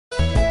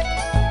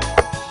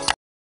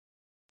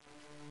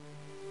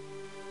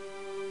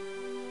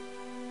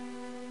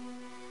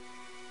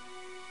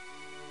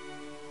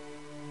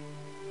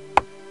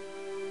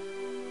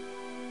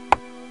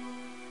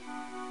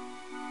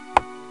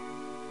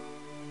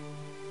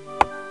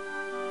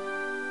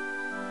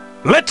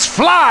Let's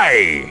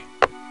fly!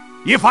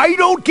 If I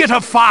don't get a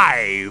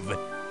 5,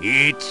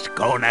 it's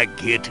gonna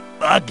get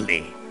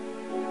ugly.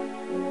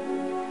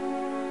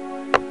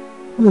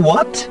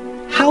 What?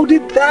 How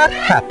did that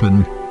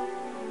happen?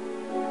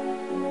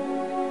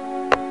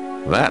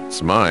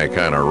 That's my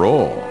kind of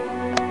roll.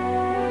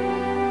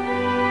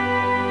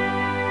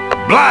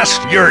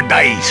 Blast your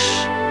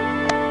dice!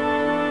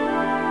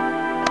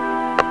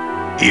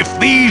 If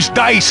these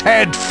dice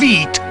had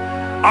feet,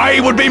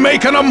 I would be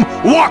making them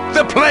walk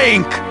the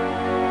plank!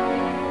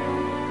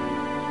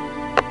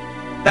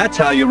 That's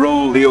how you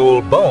roll the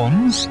old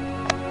bones.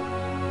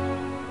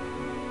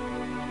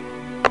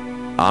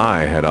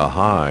 I had a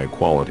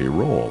high-quality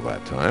roll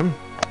that time.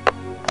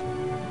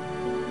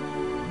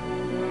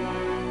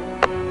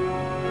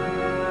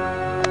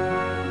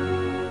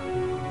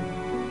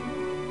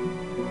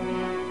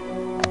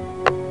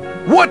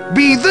 What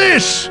be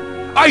this?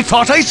 I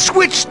thought I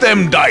switched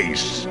them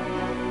dice.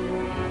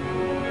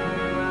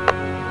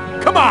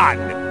 Come on,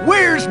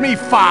 where's me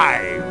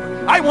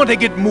 5? I want to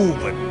get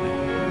moving.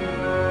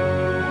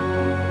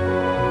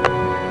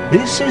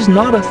 This is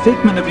not a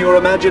figment of your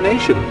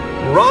imagination.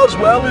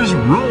 Roswell is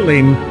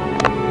rolling.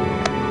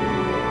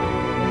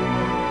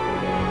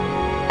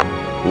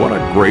 What a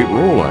great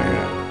roll I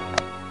had.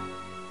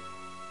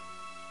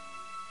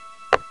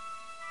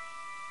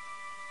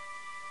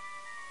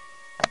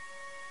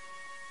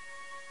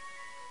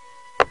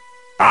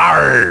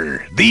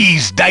 Arr,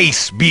 these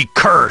dice be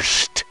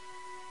cursed.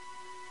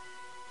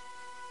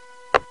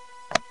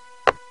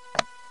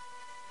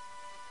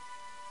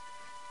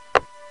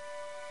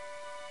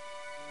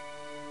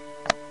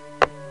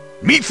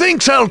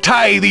 Methinks I'll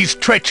tie these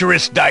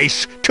treacherous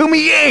dice to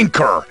me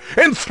anchor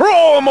and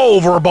throw 'em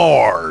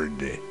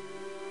overboard.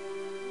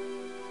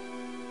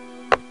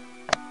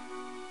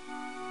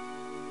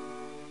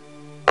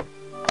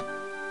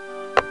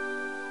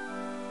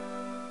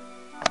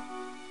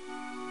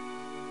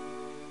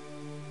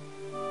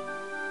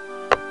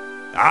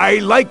 I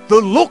like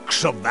the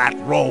looks of that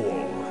roll.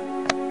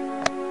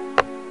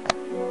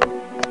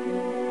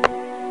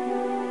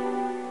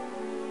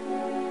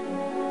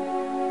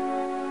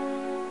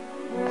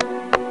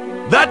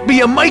 That be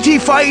a mighty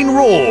fine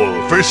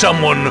roll for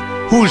someone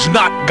who's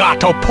not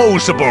got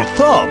opposable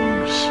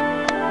thumbs.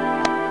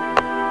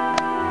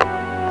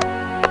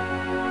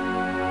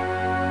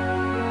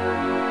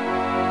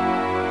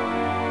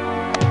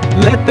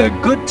 Let the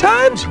good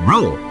times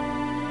roll.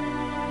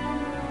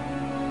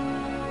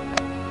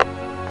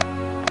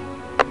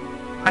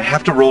 I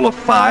have to roll a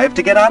 5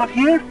 to get out of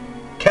here?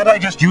 Can't I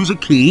just use a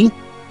key?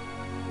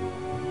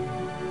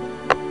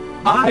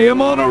 I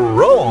am on a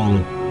roll.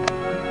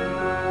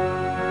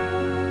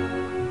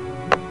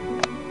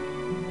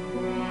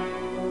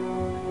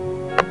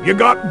 You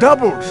got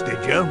doubles,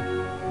 did you?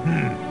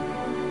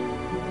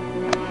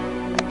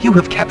 You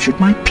have captured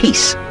my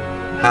peace.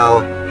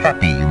 How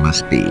happy you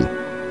must be.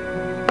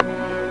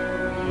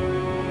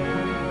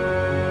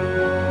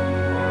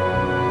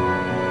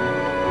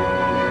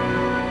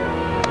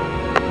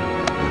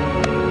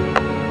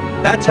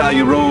 That's how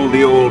you roll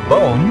the old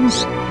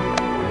bones.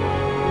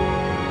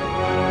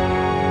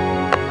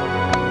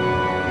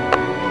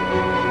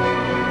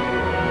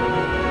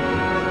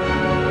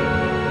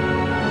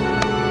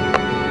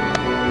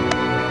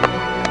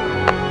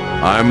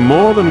 I'm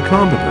more than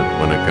competent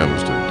when it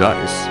comes to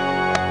dice.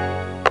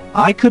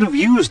 I could have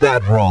used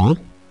that roll.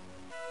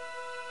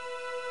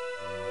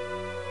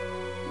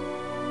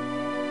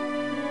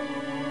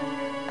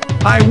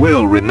 I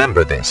will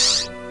remember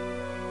this.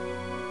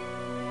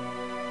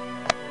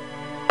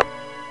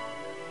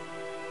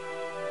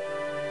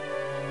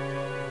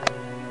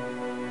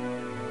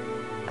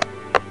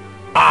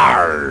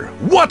 Arr!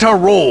 What a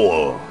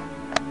roll!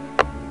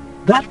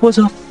 That was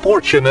a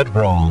fortunate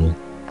roll.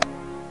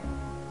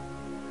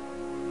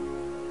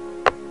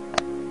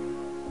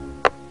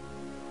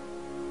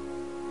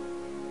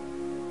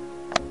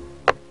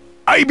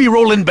 I be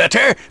rolling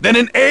better than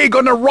an egg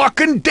on a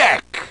rockin'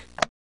 deck.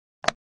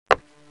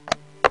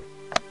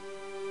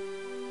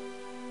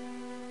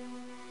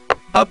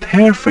 A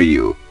pair for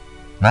you.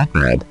 Not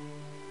bad.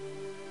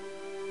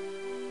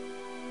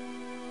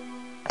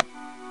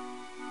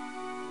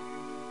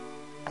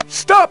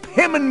 Stop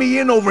hemming me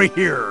in over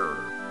here.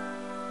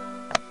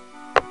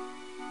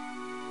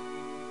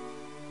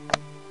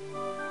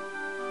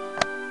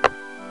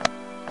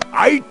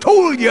 I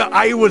told you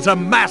I was a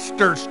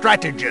master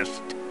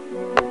strategist.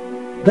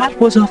 That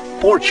was a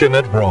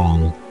fortunate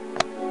roll.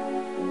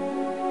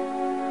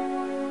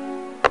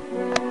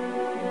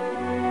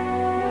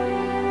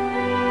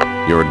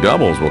 Your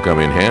doubles will come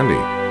in handy.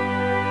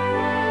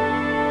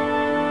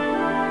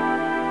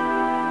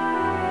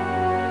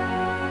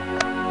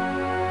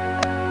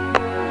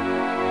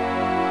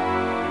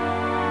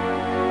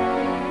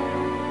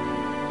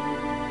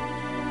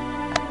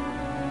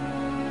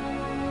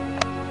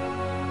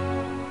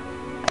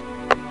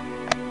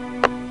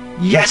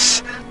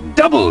 Yes!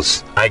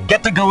 Doubles! I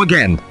get to go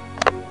again.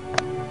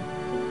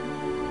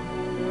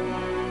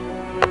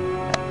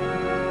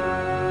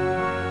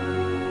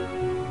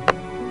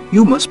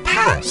 You must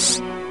pass.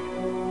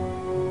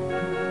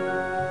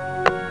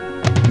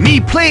 Me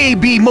play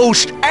be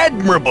most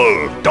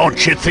admirable,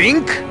 don't you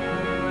think?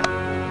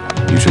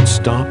 You should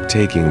stop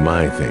taking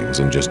my things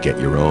and just get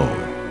your own.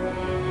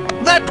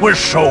 That was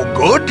so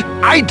good,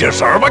 I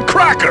deserve a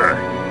cracker.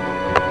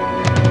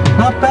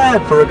 Not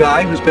bad for a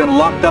guy who's been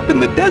locked up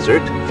in the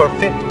desert for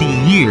 50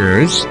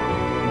 years.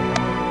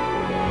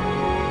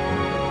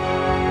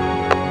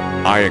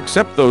 I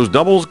accept those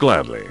doubles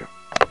gladly.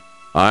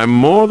 I'm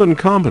more than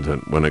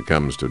competent when it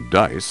comes to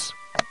dice.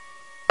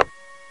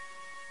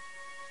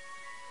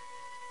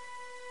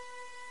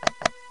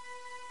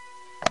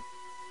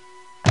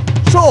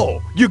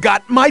 So, you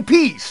got my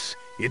piece.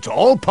 It's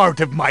all part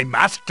of my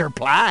master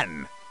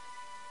plan.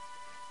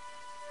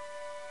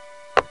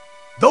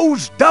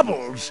 Those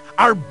doubles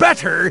are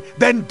better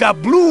than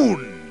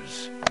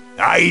doubloons.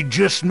 I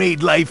just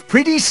made life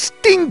pretty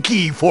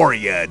stinky for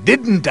you,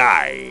 didn't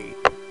I?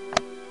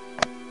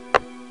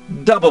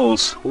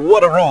 Doubles,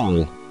 what a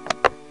roll.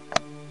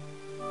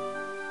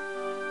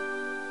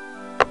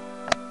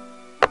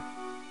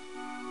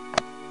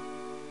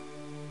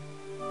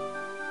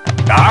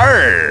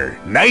 Arr,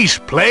 nice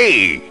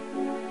play.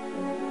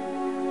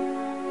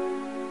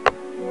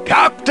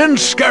 Captain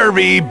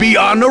Scurvy be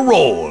on a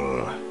roll.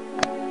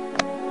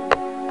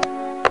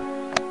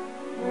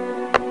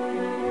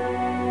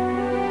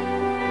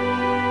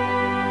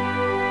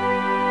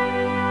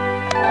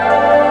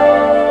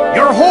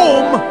 You're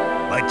home,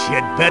 but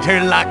you'd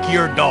better lock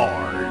your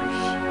doors.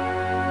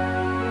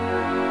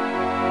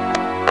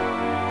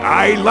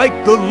 I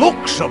like the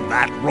looks of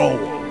that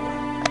roll.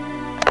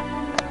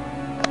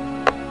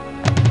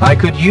 I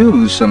could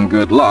use some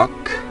good luck.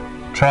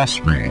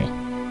 Trust me.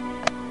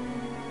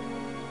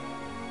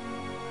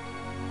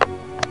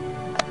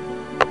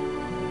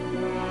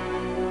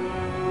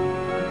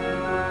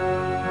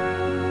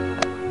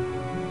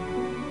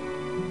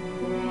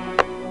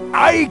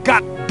 I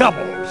got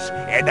doubles,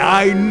 and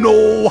I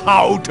know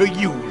how to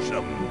use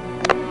them.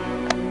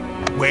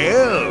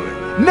 Well,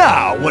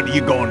 now what are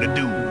you going to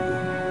do?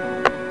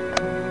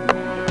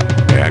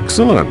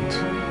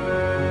 Excellent.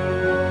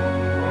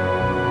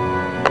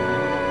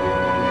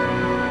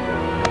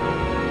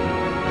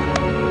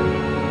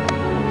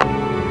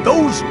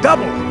 Those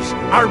doubles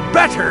are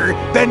better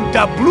than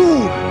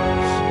doubloons.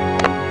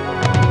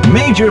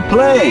 Major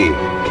play,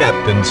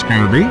 Captain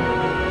Scurvy.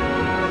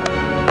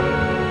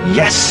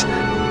 Yes!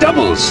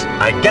 Doubles!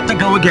 I get to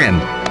go again.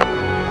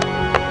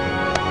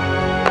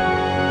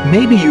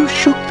 Maybe you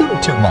shook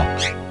them too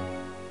much.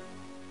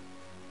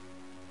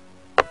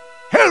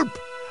 Help!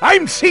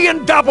 I'm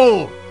seeing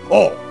double!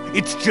 Oh,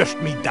 it's just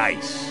me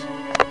dice.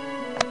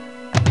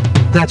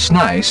 That's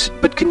nice,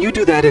 but can you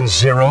do that in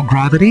zero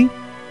gravity?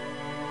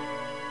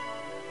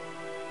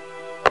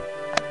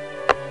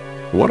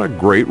 What a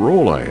great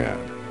roll I had.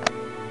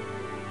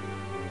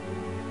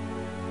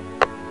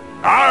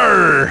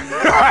 Arr!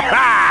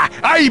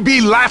 I be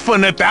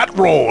laughing at that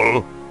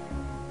roll.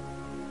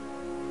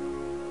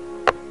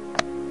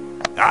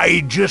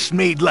 I just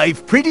made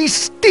life pretty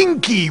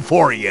stinky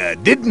for you,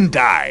 didn't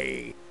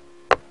I?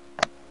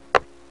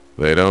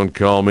 They don't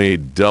call me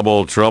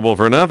double trouble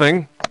for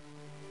nothing.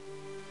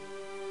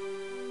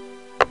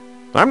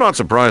 I'm not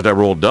surprised I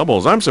rolled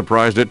doubles. I'm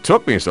surprised it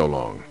took me so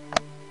long.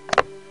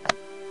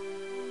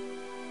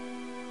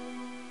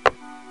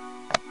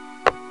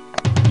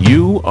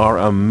 You are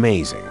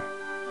amazing.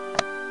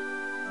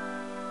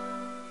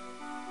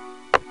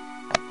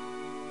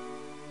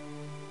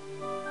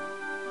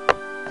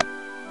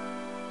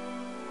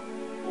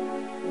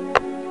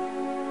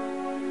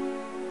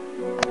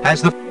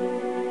 As the...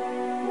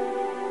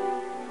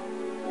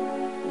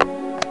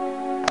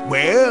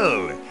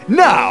 Well,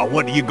 now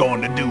what are you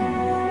going to do?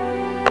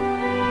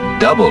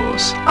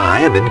 Doubles,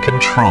 I am in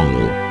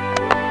control.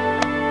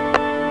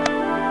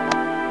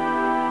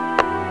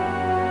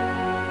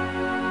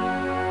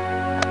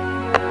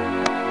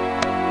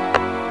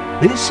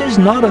 This is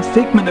not a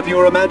figment of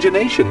your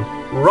imagination.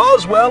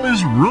 Roswell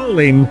is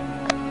ruling.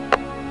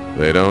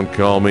 They don't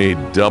call me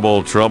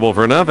double trouble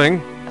for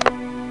nothing.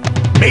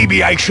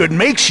 Maybe I should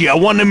make you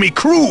one of me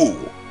crew.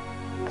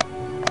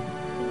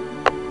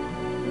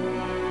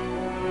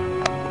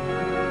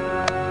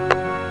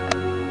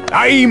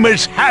 I'm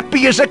as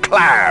happy as a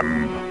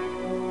clam.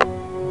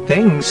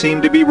 Things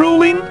seem to be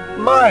rolling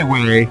my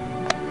way.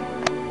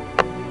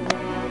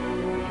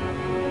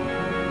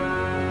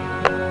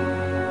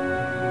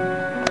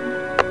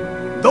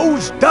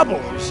 Those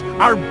doubles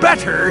are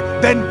better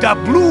than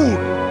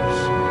doubloons.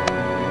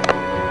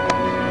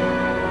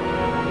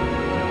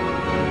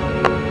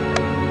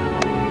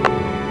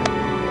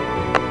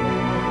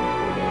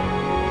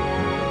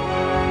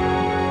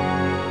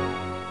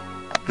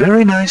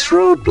 Very nice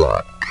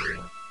roadblock.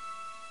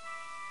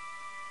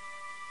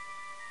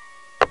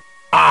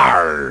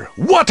 Arr!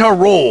 What a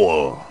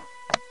roll!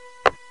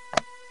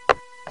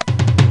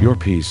 Your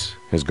piece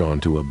has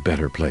gone to a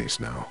better place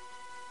now.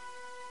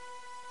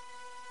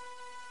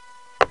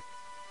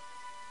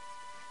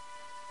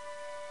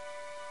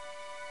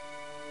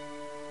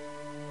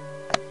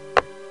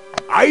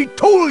 I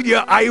told you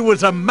I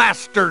was a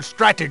master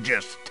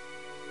strategist.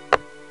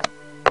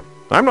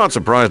 I'm not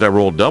surprised I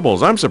rolled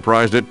doubles. I'm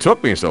surprised it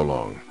took me so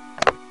long.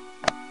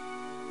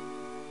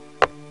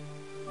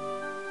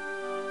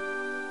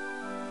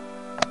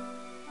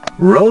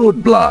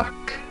 Roadblock.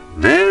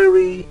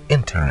 Very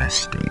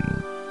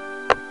interesting.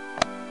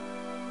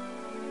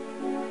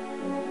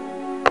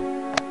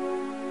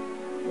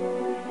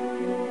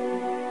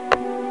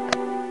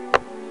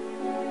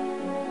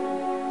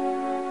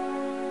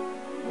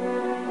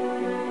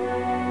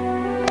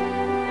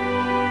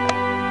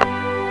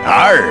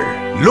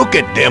 Arr, look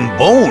at them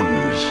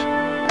bones.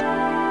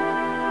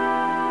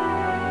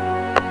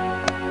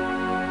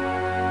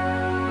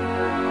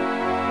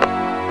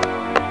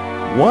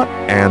 What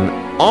an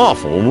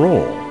awful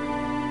roll.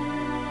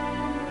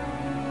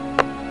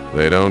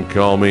 They don't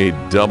call me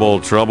double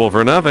trouble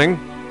for nothing.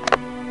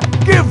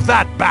 Give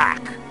that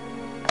back.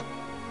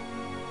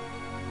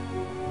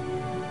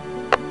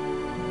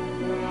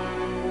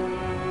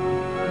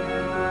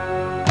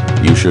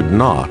 You should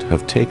not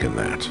have taken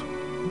that.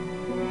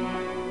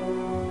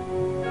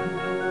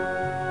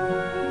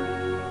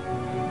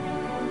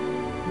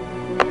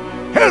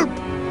 Help!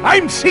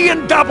 I'm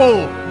seeing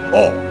double!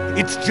 Oh,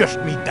 it's just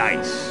me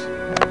dice.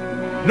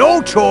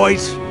 No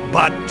choice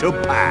but to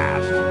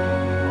pass.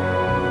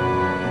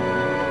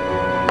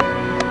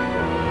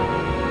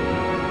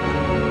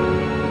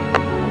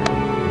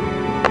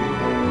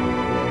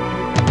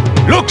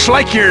 Looks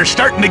like you're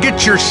starting to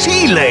get your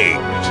sea legs.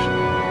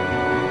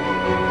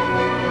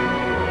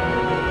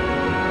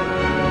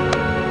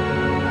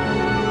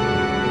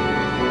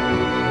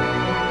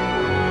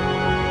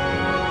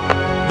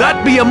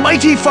 That'd be a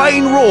mighty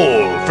fine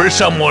roll for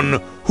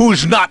someone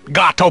who's not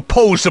got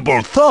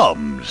opposable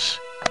thumbs.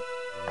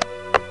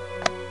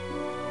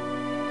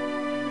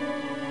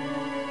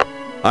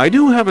 I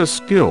do have a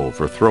skill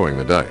for throwing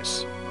the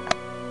dice.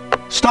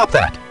 Stop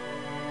that!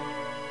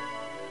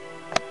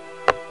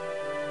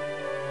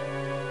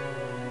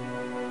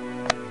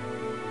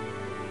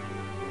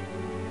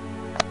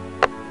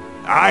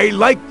 I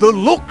like the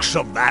looks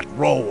of that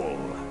roll.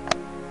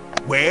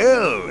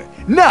 Well,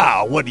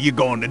 now what are you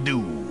going to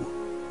do?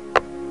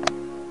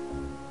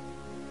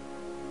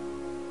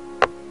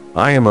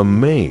 I am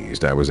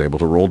amazed I was able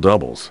to roll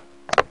doubles.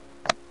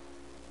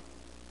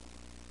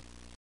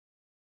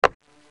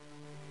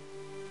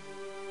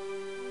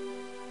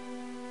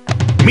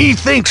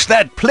 Methinks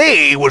that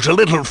play was a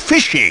little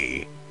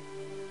fishy.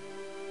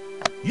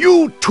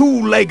 You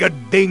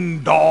two-legged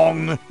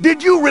ding-dong,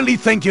 did you really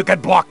think you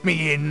could block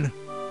me in?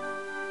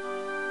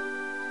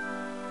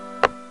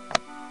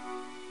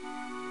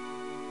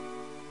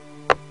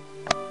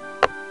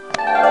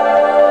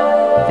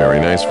 Very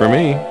nice for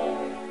me.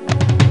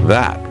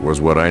 That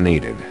was what I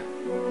needed.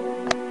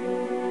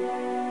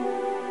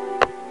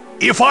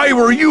 If I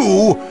were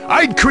you,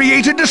 I'd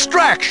create a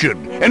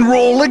distraction and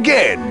roll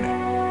again.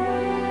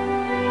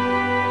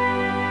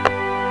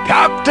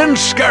 Captain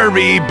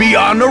Scurvy be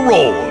on a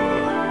roll.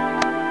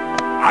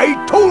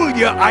 I told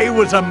you I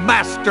was a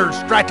master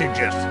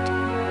strategist.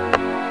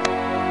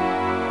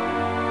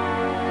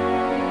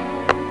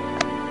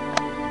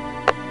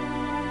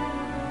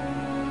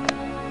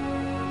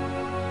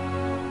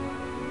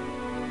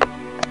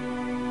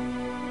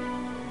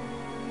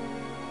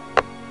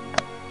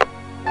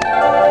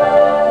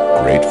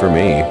 Great for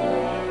me.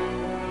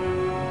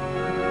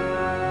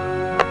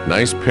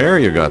 Nice pair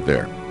you got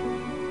there.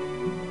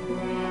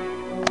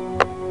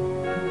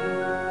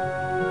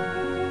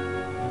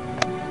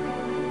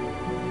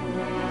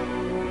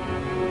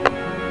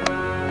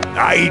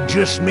 I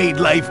just made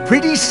life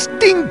pretty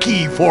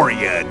stinky for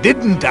you,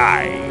 didn't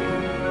I?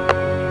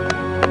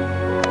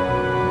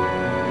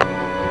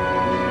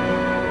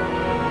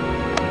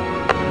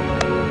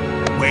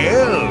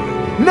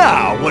 Well,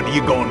 now what are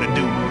you going to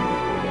do?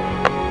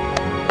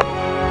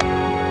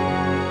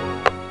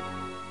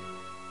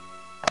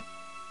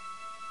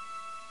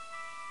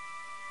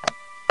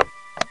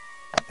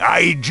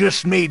 I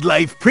just made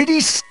life pretty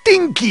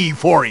stinky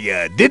for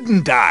you,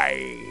 didn't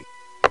I?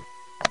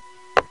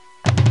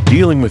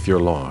 Dealing with your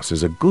loss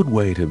is a good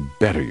way to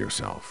better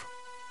yourself.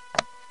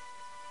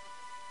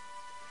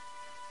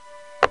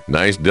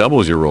 Nice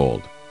doubles you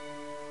rolled.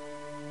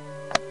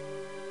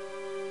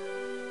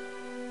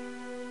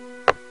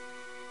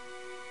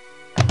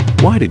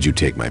 Why did you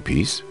take my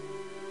piece?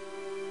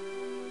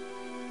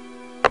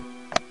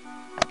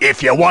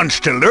 If you wants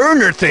to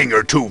learn a thing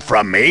or two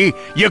from me,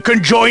 you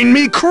can join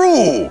me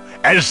crew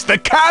as the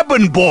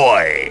cabin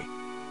boy.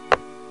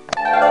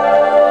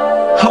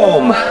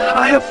 Home!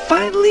 I have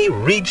finally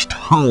reached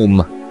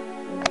home.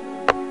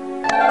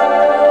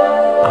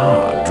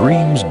 Ah,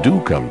 dreams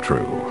do come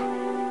true.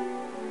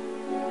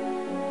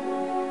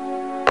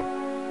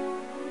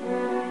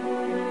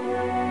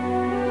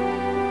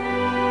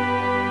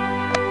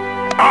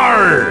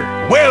 Arr!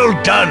 Well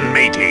done,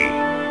 matey.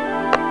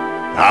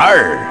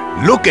 Arr!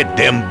 Look at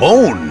them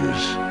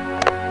bones.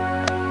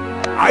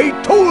 I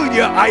told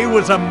you I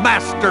was a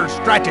master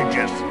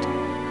strategist.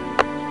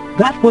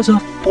 That was a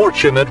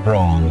fortunate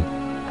roll.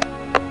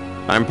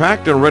 I'm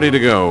packed and ready to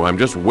go. I'm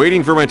just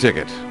waiting for my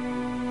ticket.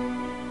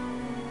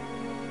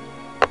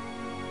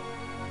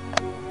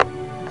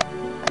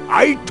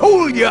 I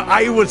told you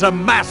I was a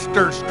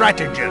master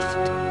strategist.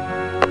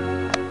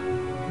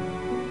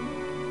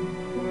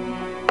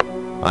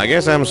 I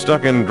guess I'm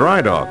stuck in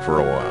dry dock for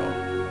a while.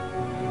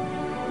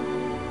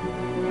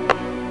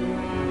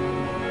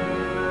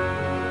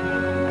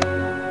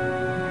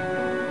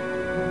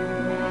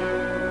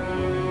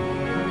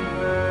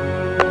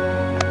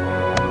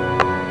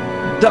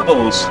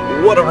 Doubles,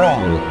 what a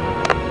roll!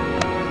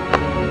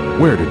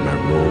 Where did my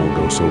roll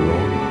go so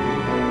wrong?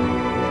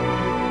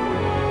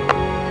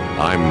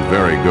 I'm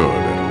very good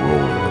at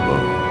rolling the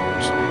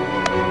bones.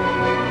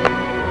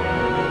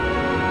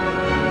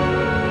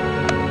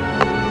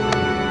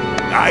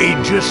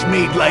 I just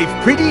made life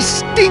pretty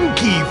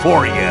stinky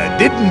for you,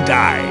 didn't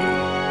I?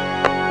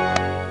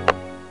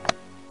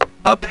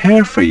 A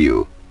pair for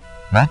you.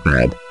 Not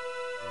bad.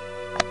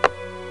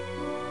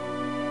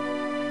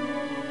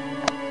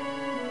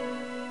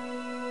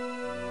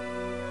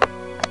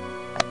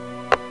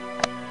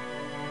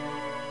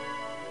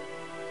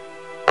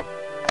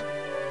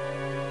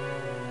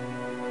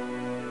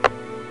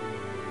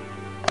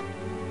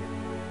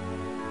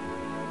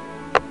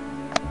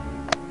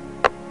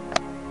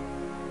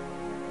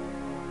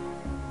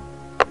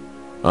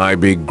 I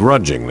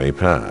begrudgingly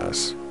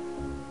pass.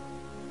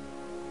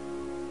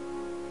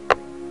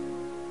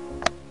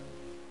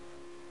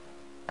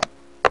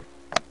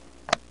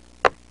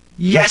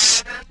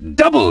 Yes!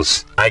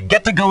 Doubles! I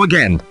get to go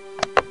again.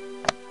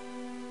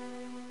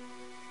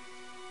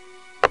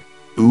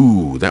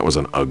 Ooh, that was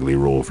an ugly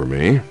roll for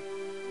me.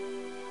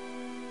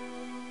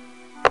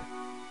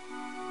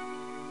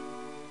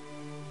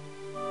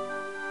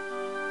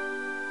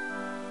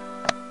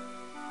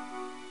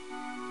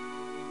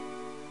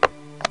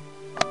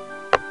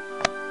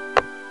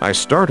 I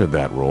started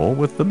that roll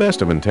with the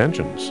best of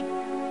intentions.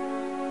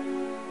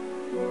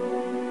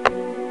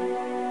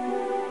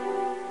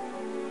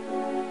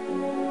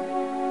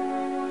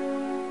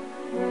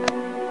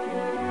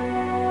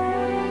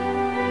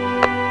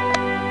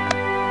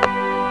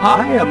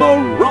 I am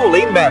a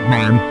rolling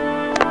madman.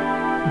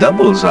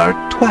 Doubles are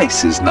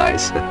twice as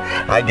nice.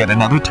 I get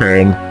another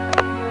turn.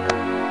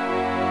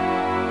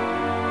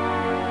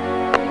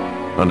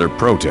 Under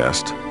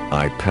protest,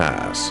 I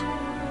pass.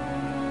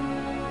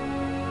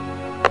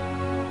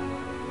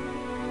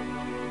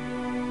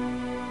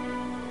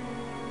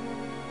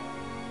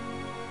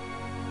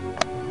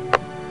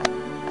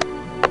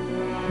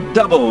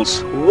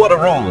 Doubles, what a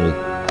roll!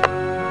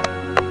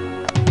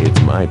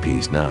 It's my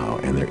piece now,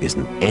 and there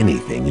isn't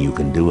anything you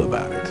can do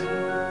about it.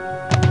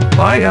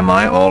 Why am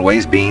I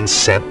always being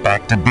sent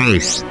back to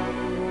base?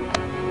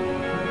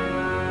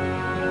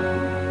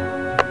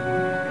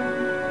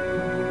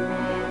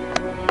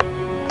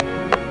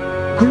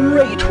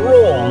 Great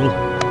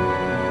roll!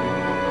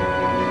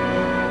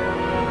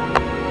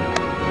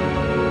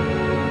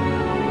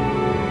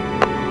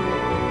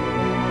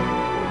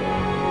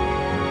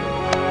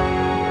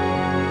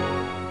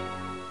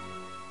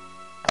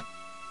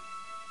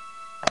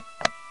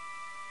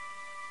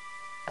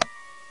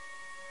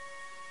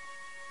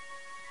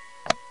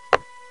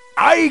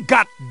 I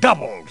got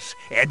doubles,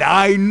 and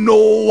I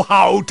know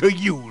how to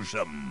use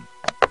them.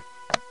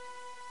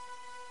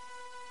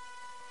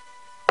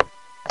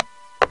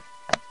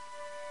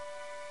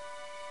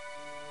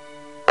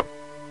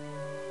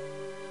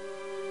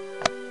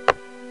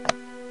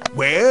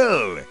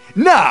 Well,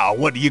 now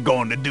what are you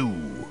going to do?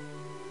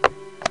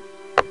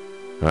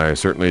 I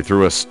certainly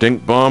threw a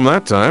stink bomb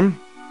that time.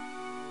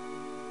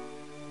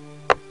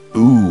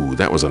 Ooh,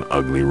 that was an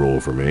ugly roll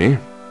for me.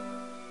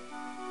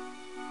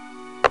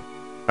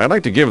 I'd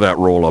like to give that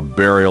roll a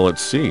burial at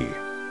sea.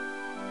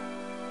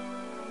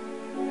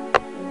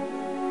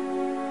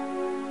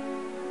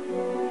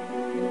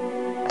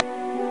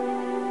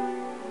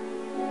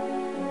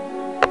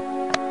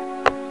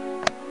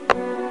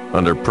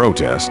 Under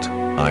protest,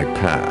 I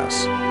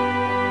pass.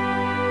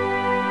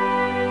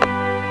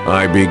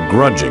 I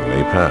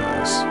begrudgingly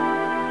pass.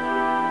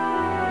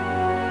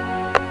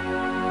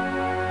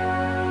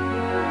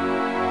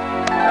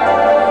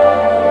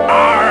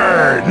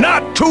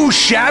 Not too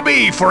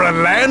shabby for a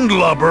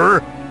landlubber.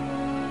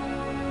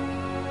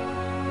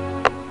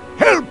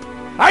 Help!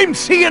 I'm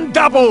seeing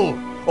double!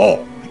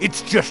 Oh,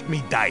 it's just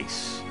me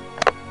dice.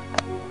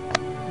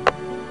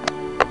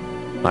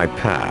 I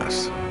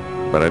pass,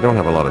 but I don't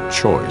have a lot of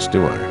choice,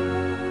 do I?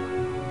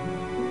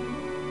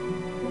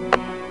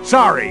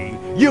 Sorry,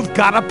 you've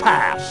got to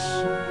pass.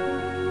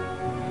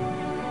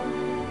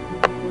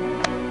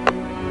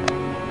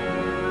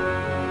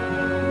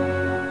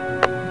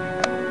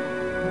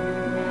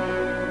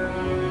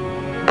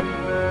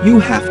 You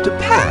have to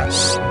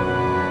pass.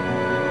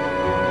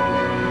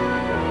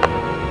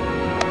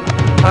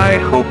 I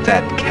hope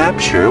that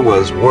capture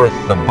was worth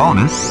the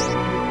bonus.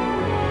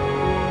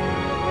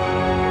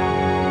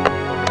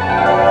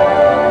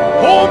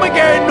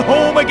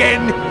 Home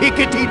again,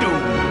 hickety-doo.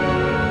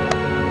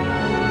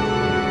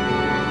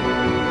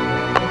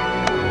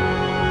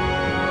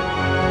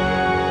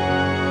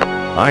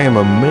 I am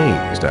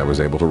amazed I was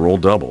able to roll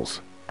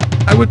doubles.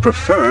 I would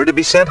prefer to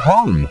be sent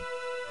home.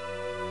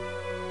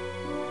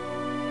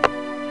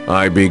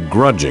 I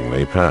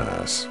begrudgingly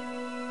pass.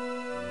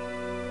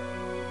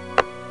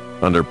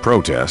 Under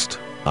protest,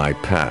 I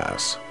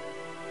pass.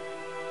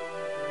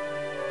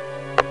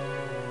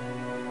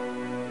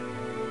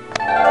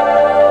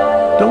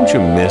 Don't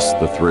you miss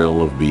the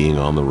thrill of being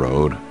on the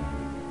road?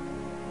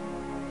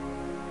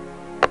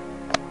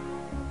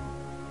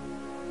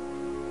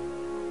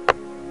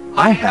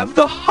 I have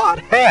the hot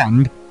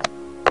hand.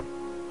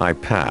 I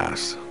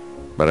pass,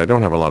 but I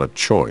don't have a lot of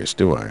choice,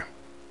 do I?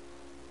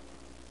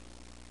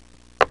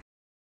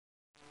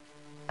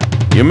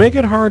 You make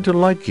it hard to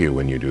like you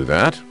when you do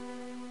that.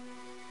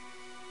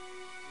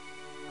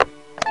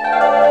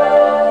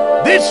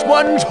 This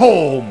one's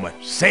home,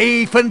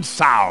 safe and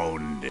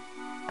sound.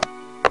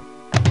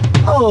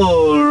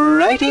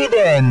 Alrighty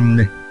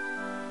then.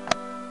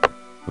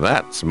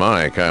 That's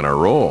my kind of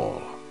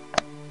roll.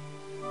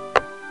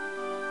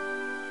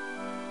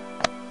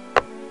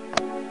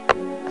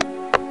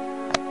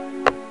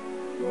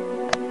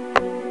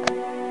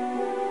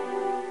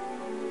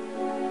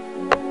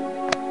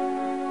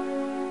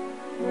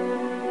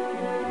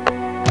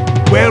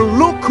 Well,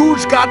 look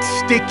who's got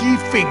sticky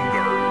fingers.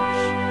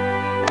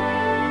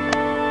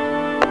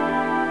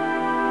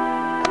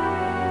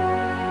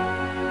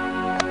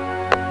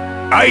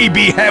 I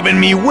be having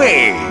me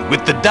way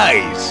with the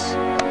dice.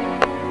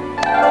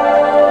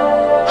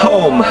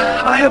 Home.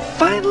 I have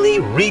finally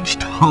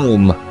reached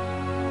home.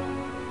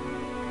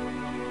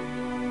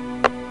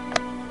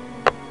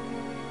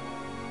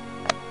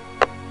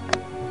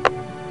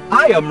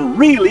 I am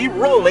really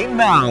rolling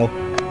now.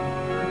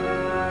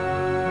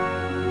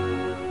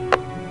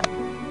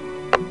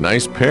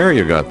 Nice pair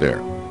you got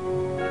there.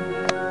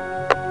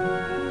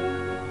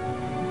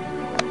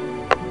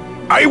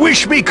 I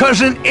wish me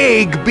cousin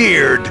Egg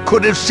Beard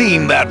could have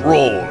seen that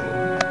roll.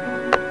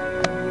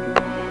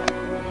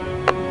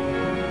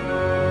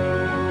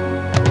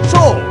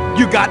 So,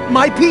 you got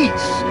my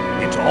piece.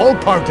 It's all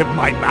part of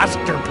my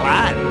master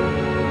plan.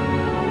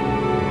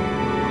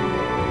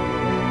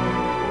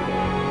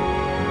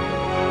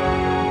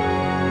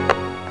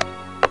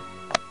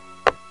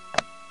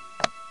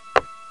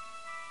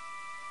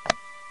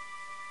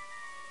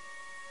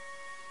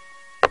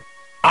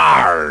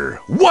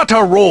 What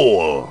a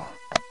roll!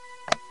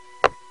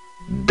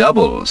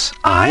 Doubles,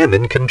 I am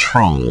in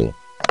control.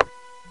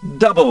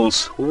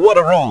 Doubles, what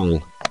a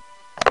roll.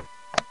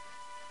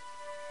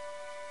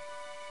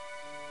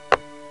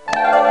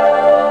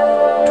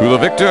 To the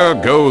victor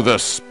go the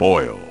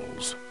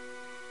spoils.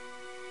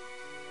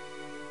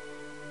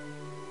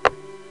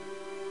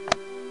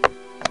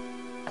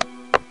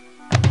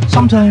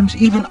 Sometimes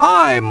even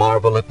I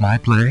marvel at my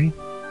play.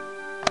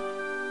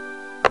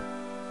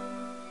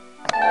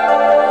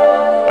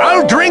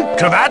 I'll drink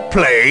to that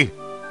play.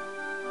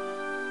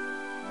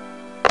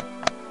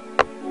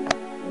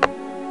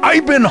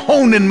 I've been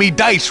honing me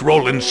dice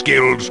rolling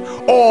skills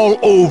all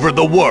over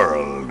the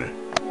world.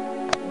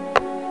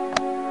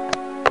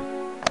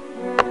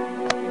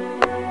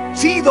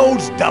 See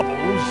those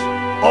doubles?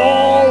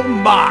 All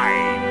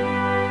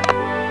mine.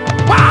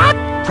 What?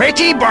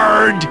 Pretty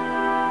bird.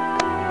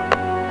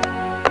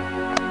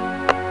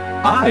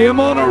 I am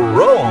on a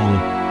roll.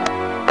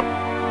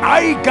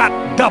 I got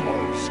doubles.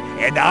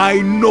 And I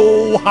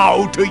know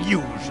how to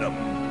use them.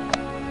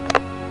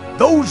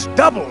 Those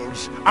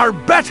doubles are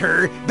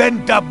better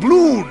than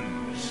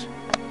doubloons.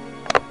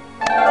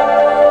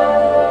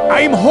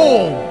 I'm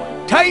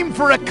home. Time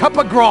for a cup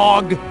of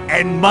grog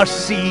and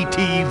must-see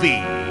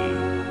TV.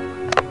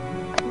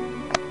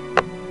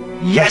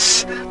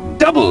 Yes,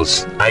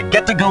 doubles. I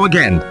get to go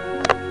again.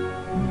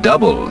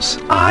 Doubles.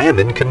 I am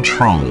in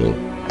control.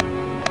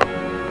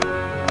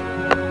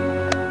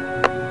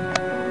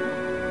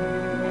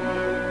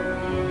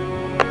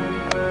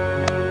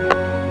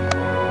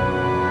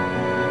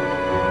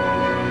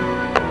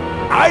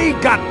 I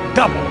got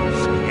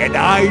doubles, and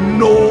I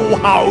know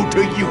how to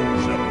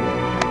use them.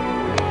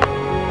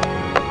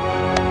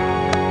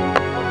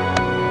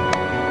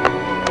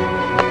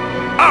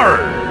 Arr!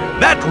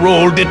 That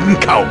roll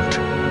didn't count.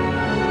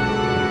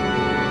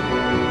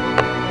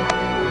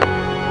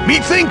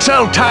 Methinks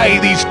I'll tie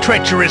these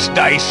treacherous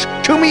dice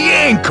to me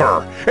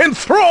anchor and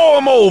throw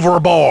 'em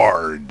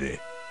overboard.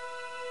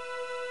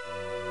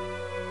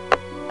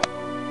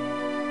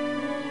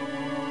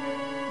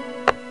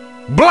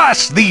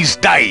 Blast these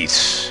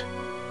dice!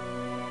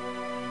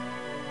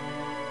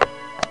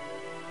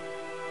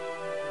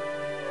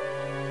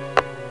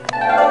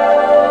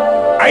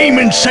 I'm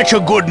in such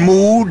a good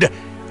mood,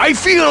 I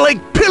feel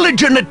like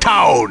pillaging a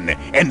town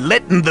and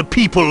letting the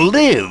people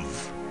live.